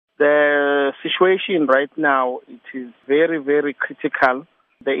The situation right now, it is very, very critical.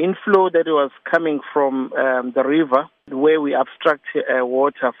 The inflow that was coming from the river, where we abstract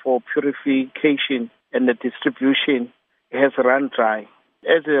water for purification and the distribution, has run dry.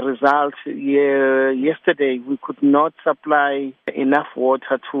 As a result, yesterday we could not supply enough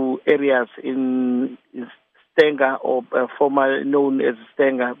water to areas in Stenga, or formerly known as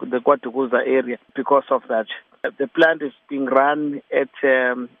Stenga, the Guaduguza area, because of that. The plant is being run at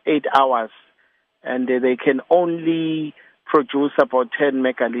 8 hours, and they can only produce about 10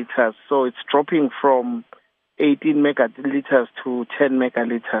 megaliters. So it's dropping from 18 megaliters to 10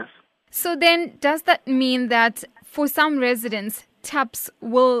 megaliters. So then, does that mean that for some residents, taps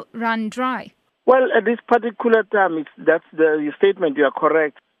will run dry? Well, at this particular time, that's the statement. You are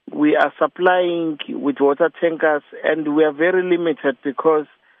correct. We are supplying with water tankers, and we are very limited because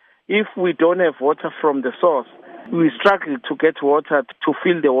if we don't have water from the source, we struggle to get water to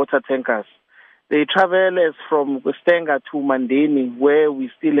fill the water tankers. They travel as from Stenga to Mandeni, where we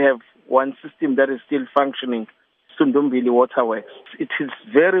still have one system that is still functioning, Sundumbili Waterworks. It is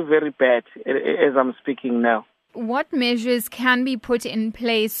very, very bad as I'm speaking now. What measures can be put in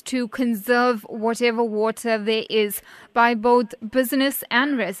place to conserve whatever water there is by both business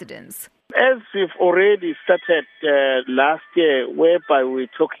and residents? As we've already started last year, whereby we're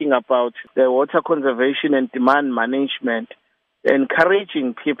talking about the water conservation and demand management,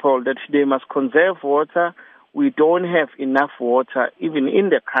 encouraging people that they must conserve water. We don't have enough water even in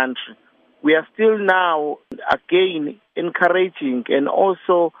the country. We are still now again encouraging and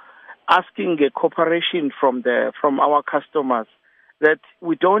also asking a cooperation from our customers that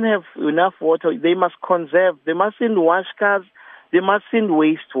we don't have enough water. They must conserve. They mustn't wash cars. They mustn't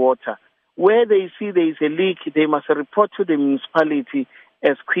waste water. Where they see there is a leak, they must report to the municipality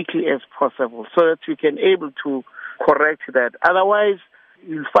as quickly as possible so that we can able to correct that. Otherwise,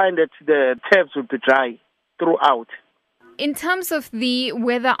 you'll find that the taps will be dry throughout. In terms of the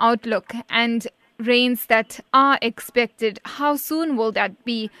weather outlook and rains that are expected, how soon will that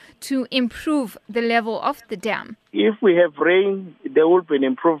be to improve the level of the dam? If we have rain, there will be an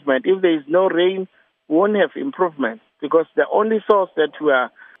improvement. If there is no rain, we won't have improvement because the only source that we are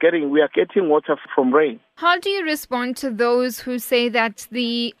getting water from rain. How do you respond to those who say that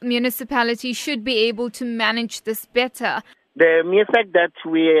the municipality should be able to manage this better? The mere fact that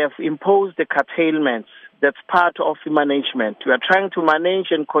we have imposed the curtailments, that's part of the management. We are trying to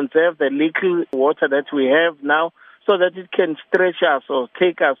manage and conserve the little water that we have now so that it can stretch us or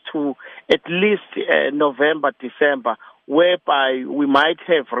take us to at least November, December, whereby we might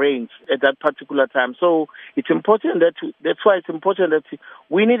have rains at that particular time. So it's important that's why it's important that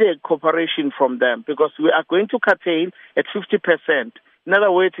we need a cooperation from them because we are going to curtail at 50%. In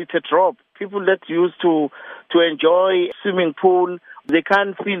other words, it's a drop. People that used to enjoy swimming pool, they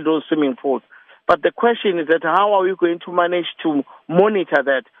can't fill those swimming pools. But the question is that how are we going to manage to monitor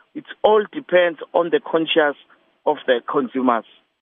that? It all depends on the conscience of the consumers.